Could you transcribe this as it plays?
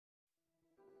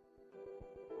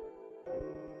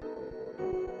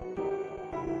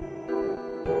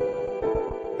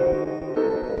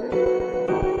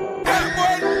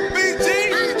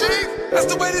That's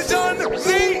the way this young nigga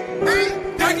see.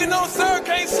 Drinking on sir,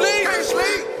 can't sleep.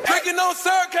 Drinking on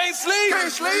sir, can't sleep.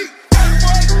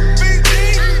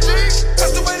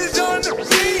 That's the way this young nigga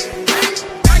see.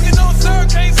 Drinking on sir,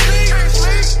 can't sleep.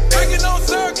 Drinking on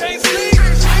sir, can't sleep.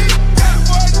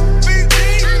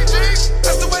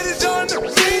 That's the way this young nigga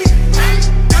see.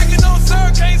 Drinking on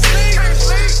sir, can't sleep.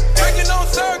 Drinking on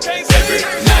sir, can't sleep. Every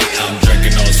night I'm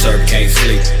drinking on sir, can't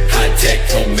sleep. High tech,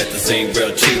 promethazine,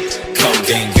 real cheap.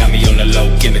 Codeine got me on the low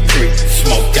in the creek.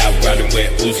 Smoked out, riding with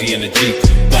Uzi in the Jeep.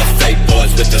 Buffet boys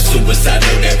with the suicide,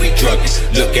 know that we drugged it.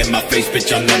 Look at my face,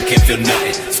 bitch, I'm numb, can't feel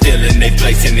nothing. Still in they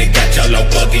place and they got y'all all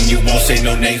bugging. You won't say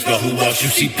no names, but who else you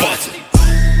see buzzing?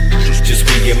 Just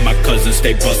me and my cousins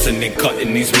stay bustin' and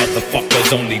cutting these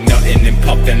motherfuckers. Only nothing and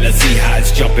puffin'. Let's see how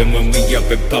it's jumping when we up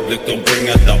in public. Don't bring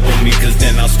out the homie, cause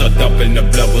then I'll start dumping. The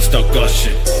blood will start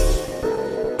gushing.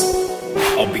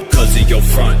 All because of your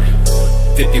front.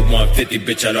 5150,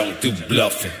 bitch, I don't do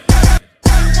bluffing.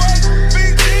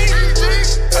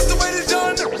 That's the way this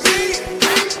young nigga see.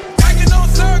 Drinking on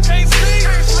sir, can't sleep.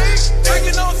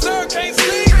 Drinking on sir, can't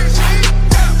sleep.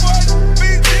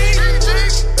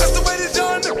 That's the way this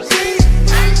young nigga see.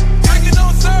 Drinking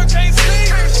on sir, can't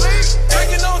sleep.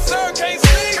 Drinking on sir, can't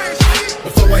sleep.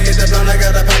 Before I hit the blunt, I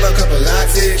gotta pop a couple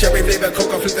locks in. Cherry flavor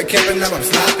coke, I flip the cap and now I'm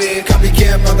slopping.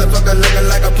 Copycat motherfucker looking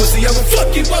like a pussy. I'ma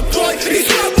fuck you up, boy. These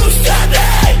troubles started.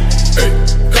 Hey,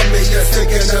 come me a stick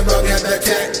in the wrong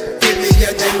habitat. Give me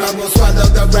a name, I will swallow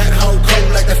the rat hole cold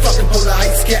like the fucking polar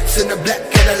ice caps in the black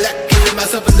Cadillac. Killing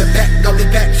myself in the back, gully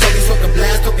back. Shorty smoking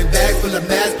blast, talking bags full of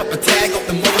mass. Pop a tag off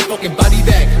the motherfucking body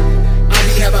bag. I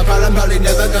be have a problem, probably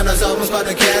never gonna solve. I'm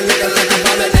spot a cat looking like a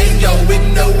fallen angel with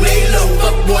no halo.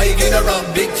 Fuck boy, get her wrong,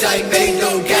 bitch, I made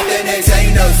no. Captain X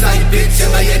ain't no sight, bitch,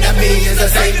 and my enemy is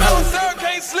the same hoe.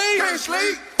 Can't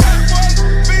sleep.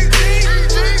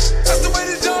 That's the way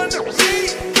this young nigga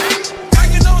see.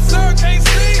 Drinking on sir, can't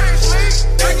sleep.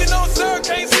 Drinking on sir,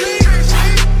 can't sleep.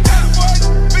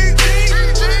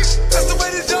 That's the way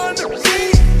this young nigga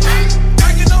see.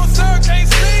 Drinking on sir, can't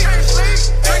sleep.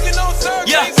 Drinking on sir,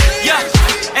 can't sleep. Yeah.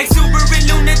 Exuberant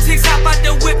lunatics hop out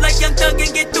the whip like Young Thug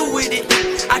and get through with it.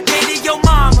 I dated your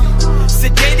mama,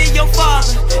 sedated your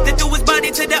father, then threw his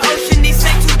body to the ocean, he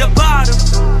sank to the bottom.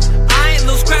 I ain't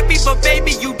lose scrappy, but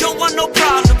baby, you don't want no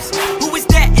problems. Who is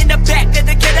that in the back of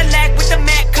the Cadillac with the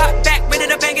Mac cocked back, ready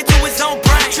to bang into his own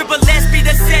brain? Triple S be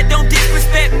the set, don't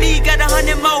disrespect me. Got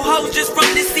 100 more hoes just from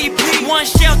this CP. One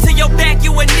shell to your back,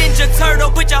 you a ninja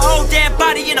turtle. Put your whole damn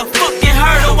body in a fucking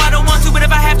hurdle. I don't want to, but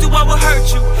if I have to, I will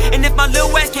hurt you. And if my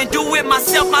little ass can't do it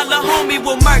myself, my little homie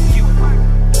will murk you.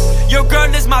 Your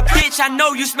girl is my bitch, I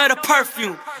know you smell the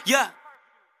perfume. Yeah.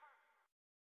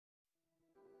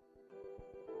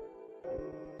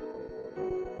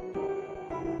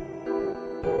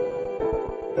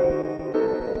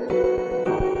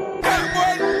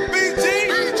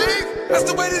 That's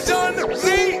the way this young nigga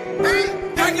see.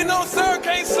 Drinking on sir,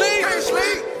 can't sleep.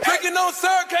 Drinking on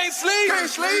sir, can't sleep.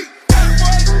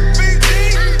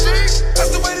 That's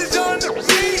the way this young nigga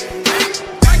see.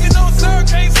 Drinking on sir,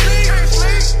 can't sleep.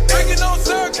 Drinking on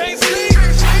sir, can't sleep.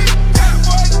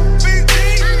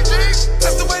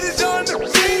 That's the way this young nigga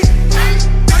see.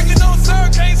 Drinking on sir,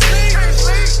 can't sleep.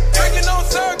 Drinking on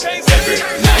sir, can't sleep. Every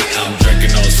night I'm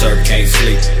drinking on sir, can't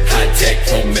sleep. High tech,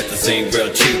 promethazine, real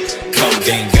cheap.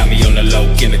 Codeine got me on the low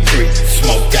in the creek.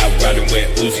 Smoked out, riding with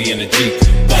Uzi in the Jeep.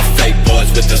 Buffet boys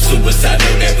with the suicide,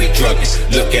 know that we drugged it.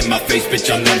 Look at my face, bitch,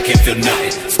 I'm numb, can't feel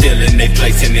nothing. Still in they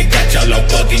place and they got y'all all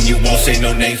bugging. You won't say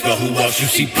no names, but who else you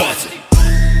see buzzing?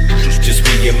 Just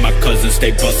me and my cousins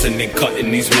stay bustin' and cutting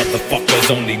these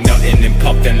motherfuckers. Only nothing and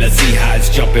puffin'. Let's see how it's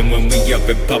jumping when we up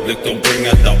in public. Don't bring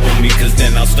out the homie, cause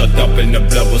then I'll start dumping. The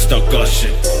blood will start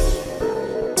gushing.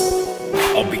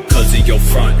 All because of your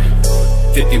front.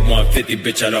 5150,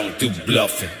 bitch, I don't do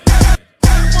bluffing.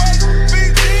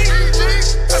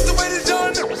 That's the way this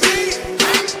young nigga see.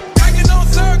 Drinking on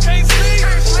sir, can't sleep.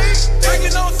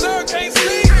 Drinking on sir, can't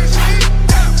sleep.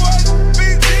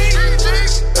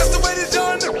 That's the way this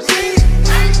young nigga see.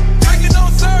 Drinking on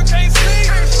sir, can't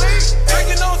sleep.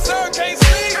 Drinking on sir, can't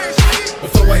sleep.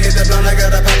 Before I hit the blunt, I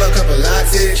gotta pop a couple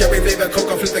locks in. Cherry flavor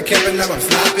coke, I flip the cap and now I'm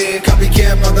slopping.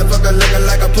 Copycat motherfucker looking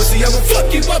like a pussy. I'ma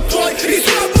fuck you up, boy. These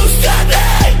troubles started.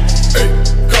 Hey,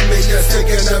 come me a stick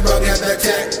in the wrong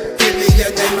habitat. Give me a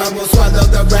name, I will swallow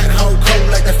the rat hole cold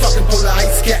like the fucking polar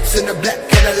ice caps in the black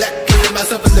Cadillac. Killing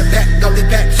myself in the back, gully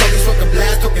back. Shorty smoking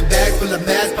blast, talking bags full of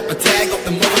mass. Pop a tag off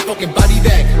the motherfucking body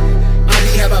bag. I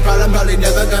be have a problem, probably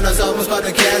never gonna solve. I'm spot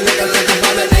a cat looking like a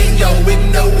fallen angel with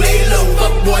no halo.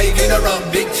 Fuck boy, get her wrong,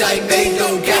 bitch, I made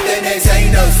no. Captain X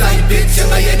ain't no sight. bitch and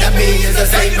my enemy is the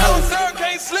same Taking on hoe. sir,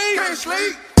 can't sleep.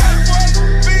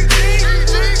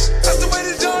 That's the way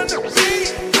it's done to me.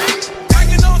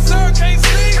 Taking on sir, can't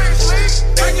sleep.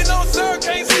 Taking on sir,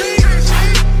 can't sleep.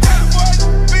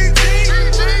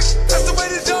 That's the way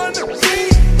it's done to me.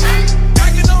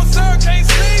 Taking on sir, can't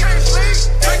sleep.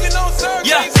 Taking on sir,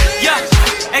 can't sleep.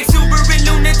 Yeah. Exuberant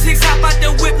lunatics hop out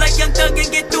the whip like Young Thug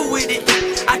and get through with it.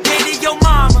 I dated your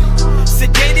mama,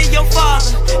 sedated your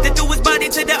father, then threw his body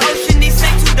to the ocean, he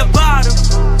sank to the bottom.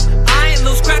 I ain't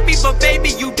lose scrappy, but baby,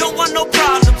 you don't want no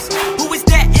problems. Who is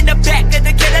that in the back of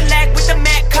the Cadillac with the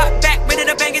Mac cop back, ready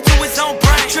to bang it to his own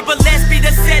brain? Triple S be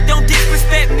the said, don't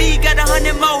disrespect me. Got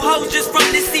 100 more hoes just from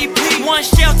this EP. One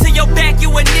shell to your back, you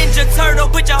a ninja turtle.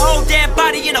 Put your whole damn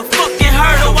body in a fucking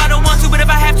hurdle. I don't want to, but if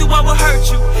I have to, I will hurt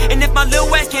you. And if my little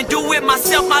ass can't do it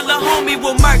myself, my little homie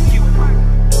will murk you.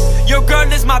 Your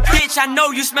girl is my bitch, I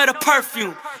know you smell the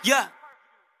perfume. Yeah.